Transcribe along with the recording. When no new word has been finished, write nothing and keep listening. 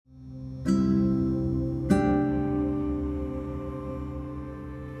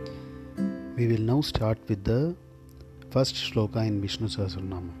We will now start with the first shloka in Vishnu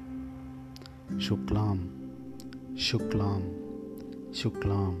Sahasranama. Shuklam, Shuklam,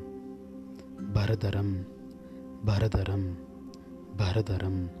 Shuklam, Bharadaram, Bharadaram,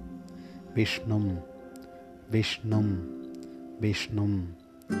 Bharadaram, Vishnum, Vishnum, Vishnum,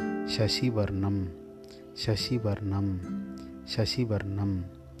 Shashivarnam, Shashivarnam, Shashivarnam,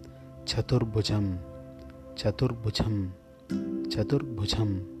 Chaturbhujam, Chaturbhujam,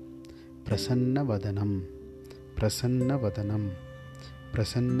 Chaturbhujam, Prasannavadanam, Prasannavadanam,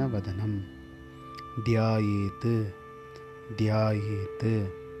 Prasannavadanam, Dhyayet, Dhyayet,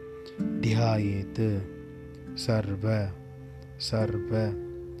 Dhyayet, Sarva, Sarva,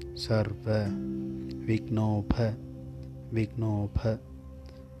 Sarva, Vignobha, Vignobha,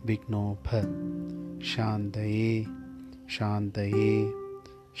 Vignobha, Shantaye, Shantaye,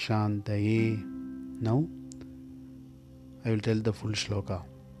 Shantaye. Now I will tell the full shloka.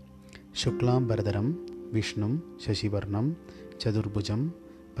 Shuklam Bharadaram, Vishnum, Shashivarnam, Chadurbhujam,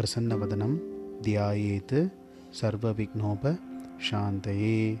 Prasannavadanam, Dhyayet, Sarva Vignobha,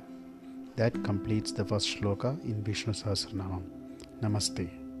 Shantaye. That completes the first shloka in Vishnu Sahasranamam. Namaste.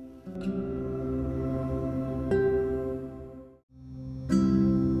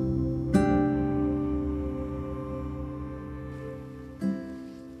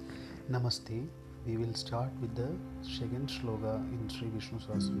 Namaste. We will start with the second shloka in Sri Vishnu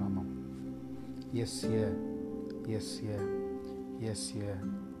Sahasranamam. Yasya, Yasya, Yasya,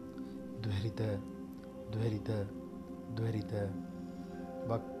 Dvarita, Dvarita, Dvarita,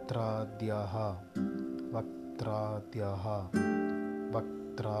 Vaktradhyaha, Vaktradhyaha,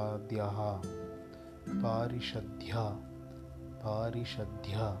 Vaktradhyaha, Parishadhya,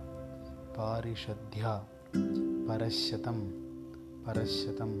 Parishadhya, Parishadhya, Parashyatam,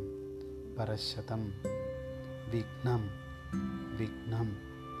 Parashyatam, Parashyatam, Vignam, Vignam,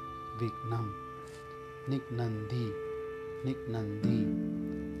 Vignam, Nignandi, Nignandi,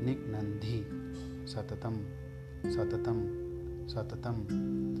 Nignandi, Satatam, Satatam, Satatam,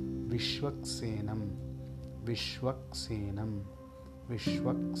 Vishwaksenam, Vishwaksenam,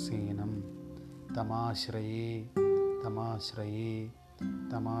 Vishwaksenam, Tamashraye, Tamashraye,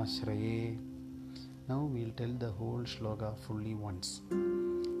 Tamashraye. Now we will tell the whole shloka fully once.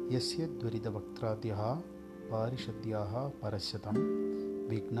 Yasya Dvarita Vaktradhyaha Parishadhyaha Parashyatam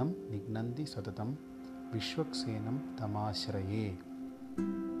Vignam Nignandi Satatam Vishwaksenam Tamashraye.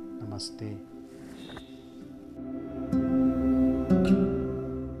 Namaste.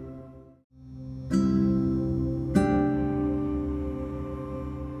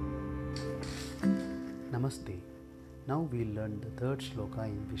 Namaste. Now we learn the third shloka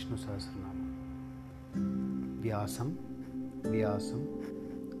in Vishnu Sahasranama. Vyasam, Vyasam,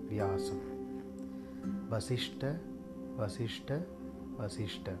 Vyasam, Vasishta, Vasishta,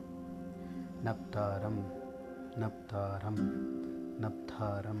 Vasishta, Naptaram, Naptaram,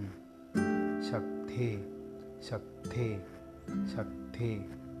 Naptaram, Shakthe, Shakthe, Shakthe,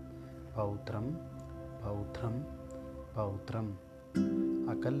 Pautram, Pautram, Pautram,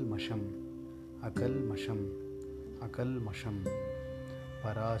 Akalmasham, Akalmasham, Akalmasham,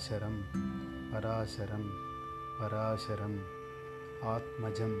 Parasharam, Parasharam, Parasharam,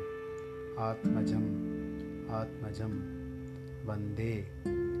 Atmajam, Atmajam, Atmajam, Vande,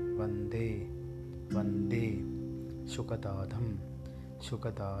 Vande, Vande, Shukatadham,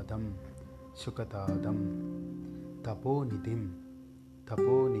 Shukatadham, Shukatadham, Taponidhim,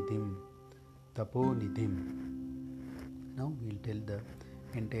 Taponidhim, Taponidhim. Now we will tell the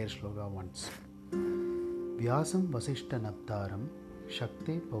entire shloka once. Vyasam Vasishta Naptaram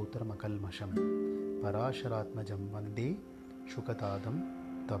Shakte Pautram Akalmasham Parasharatmajam Vande Shukatadam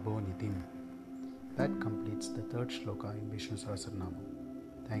Tabonidhim. That completes the third shloka in Vishnu Sahasranama.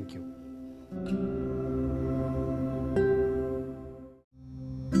 Thank you.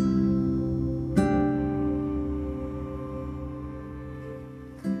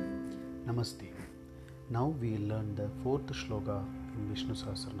 Namaste. Now we learn the fourth shloka in Vishnu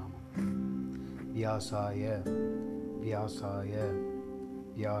Sahasranama. Vyasaya, Vyasaya,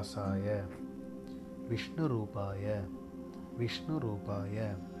 Vyasaya, Vishnu Rupaya, Vishnu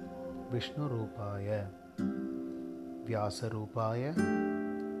Rupaya, Vishnu Rupaya, Vyasa Rupaya,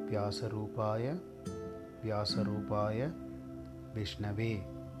 Vyasa Rupaya, Vyasa Rupaya, Vishnave,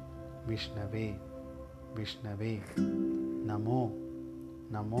 Vishnave, Vishnave, Namo,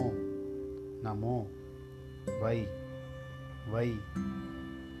 Namo, Namo, Vai, Vai,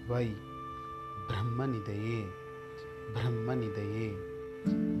 Vai, Brahmanidaye, Brahmanidaye,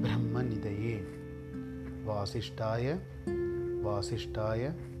 Brahmanidaye, Vasishtaya,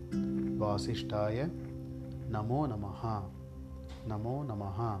 Vasishtaya, Vasishtaya, Namo Namaha, Namo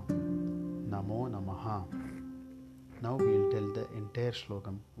Namaha, Namo Namaha. Now we'll tell the entire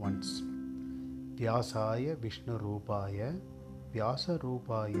slokam once. Vyasaya Vishnu Rupaya Vyasa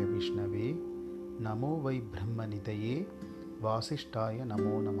Rupaya Vishnave Namo Vai Brahmanitaye Vasishtaya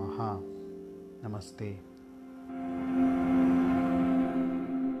Namo Namaha. Namaste.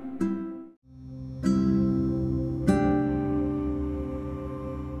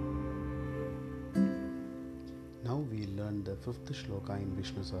 Now we learn the fifth shloka in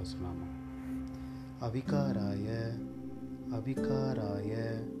Vishnu Sahasranama. Avikaraya,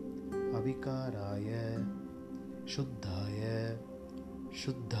 Avikaraya, Avikaraya, Shuddhaya,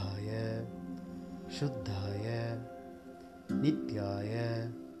 Shuddhaya, Shuddhaya,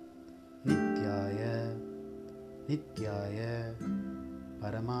 Nityaya, Nityaya, Nityaya,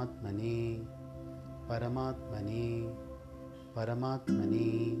 Paramatmani, Paramatmani,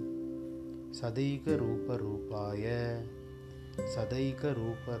 Paramatmani, Sadaika Rupa Rupaya, Sadaika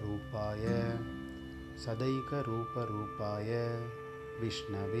Rupa Rupaya, Sadaika Rupa Rupaya,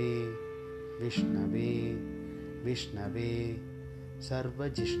 Vishnave, Vishnave, Vishnave, Sarva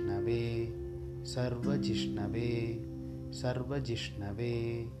Jishnave, Sarva Jishnave, Sarva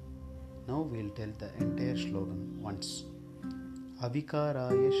Jishnave. Now we'll tell the entire slogan once.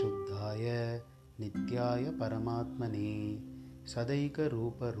 Avikaraya Shuddhaya Nityaya Paramatmane Sadaika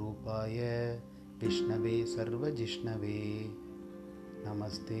Rupa Rupaya Vishnave Sarva Jishnave.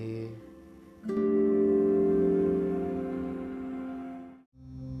 Namaste.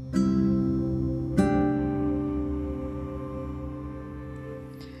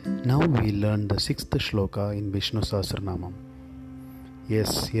 Now we learn the sixth shloka in Vishnu Sahasranamam.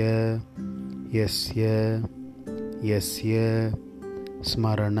 Yasya, Yasya, Yasya,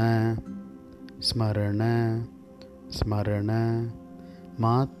 Smarana, Smarana, Smarana,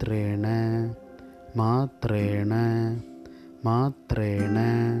 Matrena, Matrena,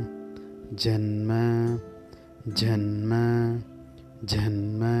 Matrena, Janma, Janma,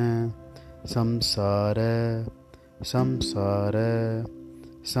 Janma, Samsara, Samsara,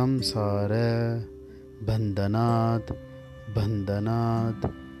 Samsara, Bandhanat,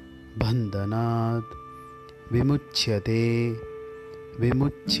 Bandhanat, Bandhanat, Vimuchyate,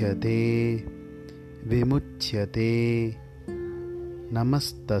 Vimuchyate, Vimuchyate,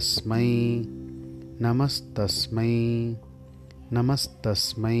 Namastasmai, Namastasmai,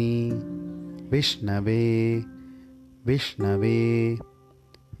 Namastasmai, Vishnave, Vishnave,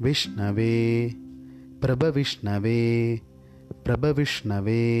 Vishnave, Prabhavishnave,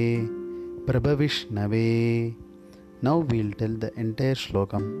 Prabhavishnave, Prabhavishnave. Now we'll tell the entire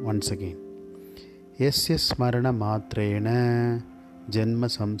slokam once again. Yasya smarana matrena janma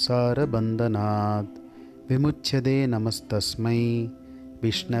samsara bandhanat vimuchyade namastasmai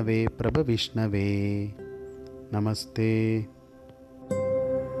Vishnave Prabhavishnave. Namaste.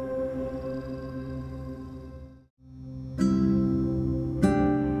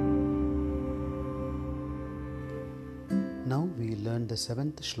 Now we learn the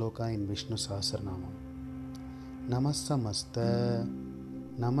seventh shloka in Vishnu Sahasranamam. Namasamasta,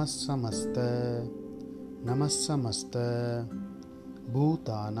 Namasamasta, Namasamasta,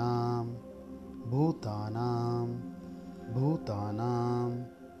 Bhutanam, Bhutanam, Bhutanam,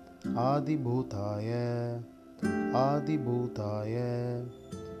 Adibhutaya, Adibhutaya,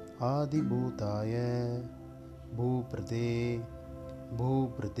 Adibhutaya, Bhuprade,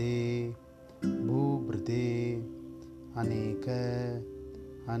 Bhuprade, Bhuprade, Aneka,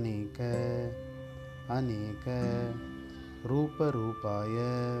 Aneka, Aneka, Rupa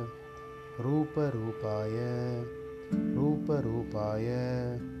Rupaya, Rupa Rupaya, Rupa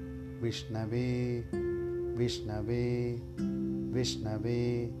Rupaya, Vishnave, Vishnave,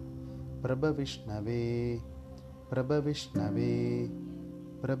 Vishnave, Prabha Vishnave, Prabha Vishnave,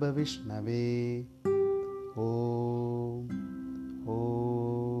 Prabha Vishnave. Om,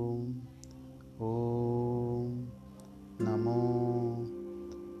 Om, Om, Namo,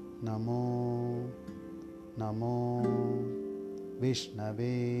 Namo, Namo,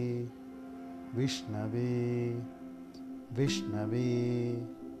 Vishnave, Vishnave, Vishnave,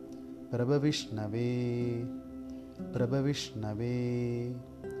 Prabha Vishnave, Prabha Vishnave,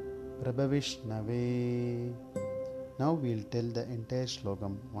 Prabha Vishnave. Now we'll tell the entire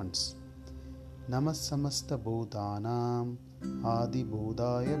slokam once. Namasamasta Bhutanam Adi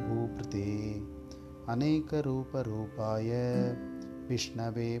Bhudaya Bhuprate Aneka Rupa Rupaya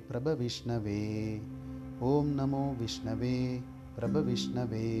Vishnave Prabha Vishnave. Om Namo Vishnave Prabha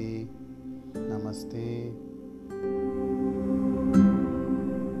Vishnave. Namaste.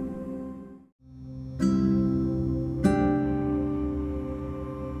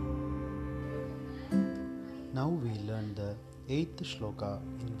 Now we learn the 8th shloka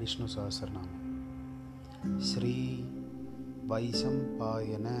in Vishnu Sahasranama. Sri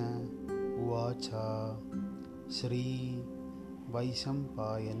Vaisampayana Uvacha. Sri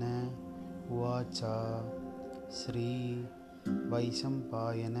Vaisampayana Uvacha. Sri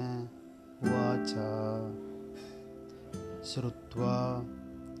Vaisampayana Uvacha. Srutva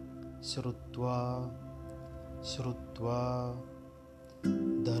Srutva Srutva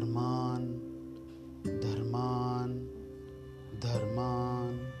Dharman Dharman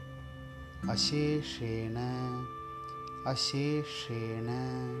Dharman Asheshena Asheshena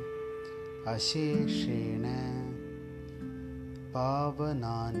Asheshena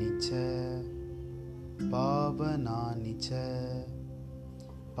Pavananicha Pavananicha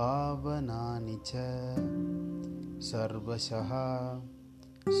Pavananicha Sarvashaha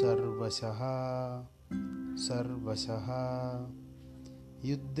Sarvashaha Sarvashaha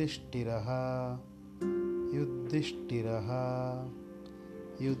Yudhishthiraha Yudhishthiraha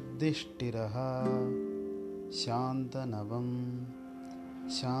Yudhishthiraha Shantanavam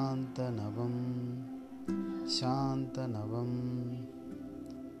Shantanavam Shantanavam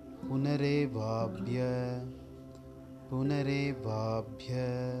Punarevabhya Punarevabhya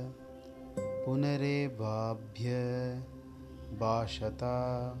Punarevabhya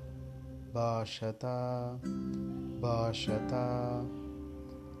Bhashata Bhashata Bhashata.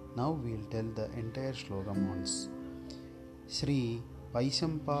 Now we will tell the entire slogam once. Sri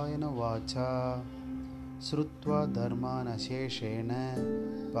Vaisampayana Vacha Srutva Dharmana Sheshena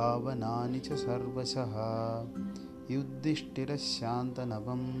Pavanani Cha Sarvashaha Yudhishthira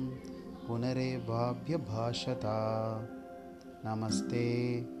Shantanavam Punarevabhya Bhashata.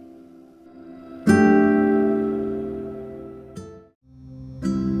 Namaste.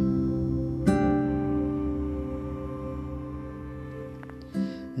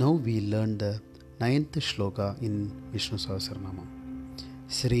 Now we learn the 9th shloka in Vishnu Sahasranama.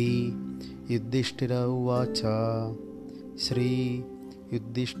 Sri Yudhishthira Uvacha. Sri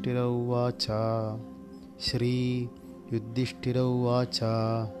Yudhishthira Uvacha. Sri Yudhishthira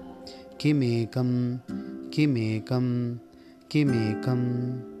Uvacha. Kimekam Kimekam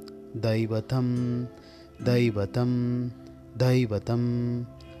Kimekam Daivatam Daivatam Daivatam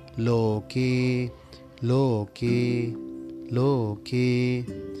Loke Loke Loke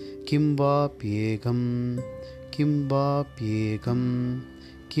Kimbapyekam Kimbapyekam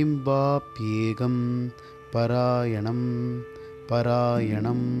Kimbapyekam Parayanam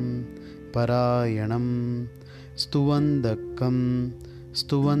Parayanam Parayanam Stuvandakam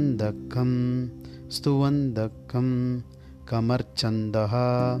Stuvandakam Stuvandakam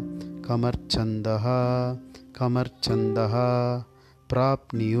Kamarchandaha Kamarchandaha Kamarchandaha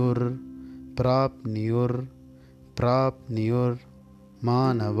Prapniyur Prapniyur Prapniyur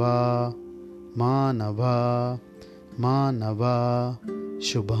Manava Manava Manava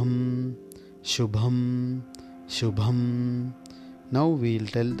Shubham Shubham Shubham. Now we will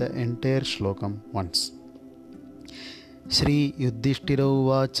tell the entire slokam once. Sri Yudhishthira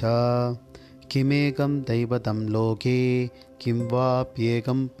Uvacha Kimekam Daivatam Loke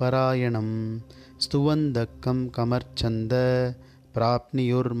Kimvapyekam Parayanam Stuvandakam Kamarchanda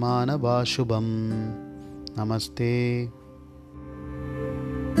Prapniyur Manava Shubham. Namaste.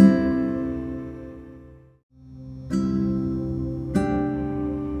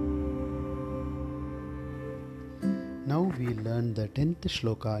 Now we learn the 10th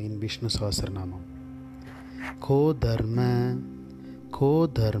shloka in Vishnu Sahasranama. Ko dharma Ko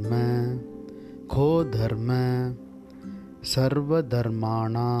dharma Ko dharma Sarva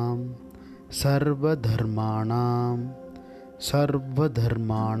dharmanam Sarva dharmanam Sarva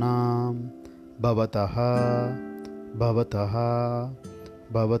dharmanam Bhavataha Bhavataha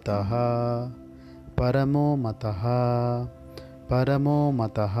Bhavataha Paramo mataha Paramo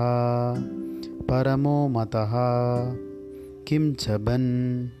mataha Paramo mataha Kim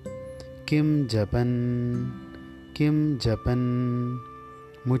jaban Kim jaban Kim jaban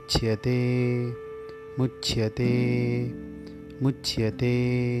Muchyate Muchyate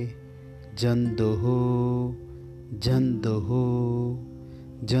Muchyate Janduhu Janduhu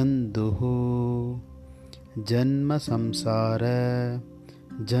Janduhu Janma samsara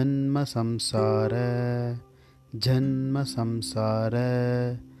Janma samsara Janma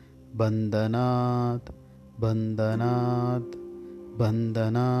samsara Bandhanat Bandhanat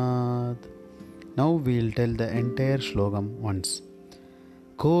Bandhanat. Now we will tell the entire slogam once.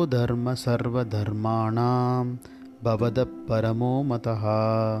 Ko dharma sarva dharmanam bhavada paramo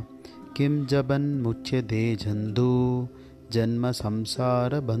mataha kim jaban muchyate jandu janma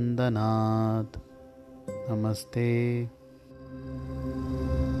samsara bandhanat. Namaste.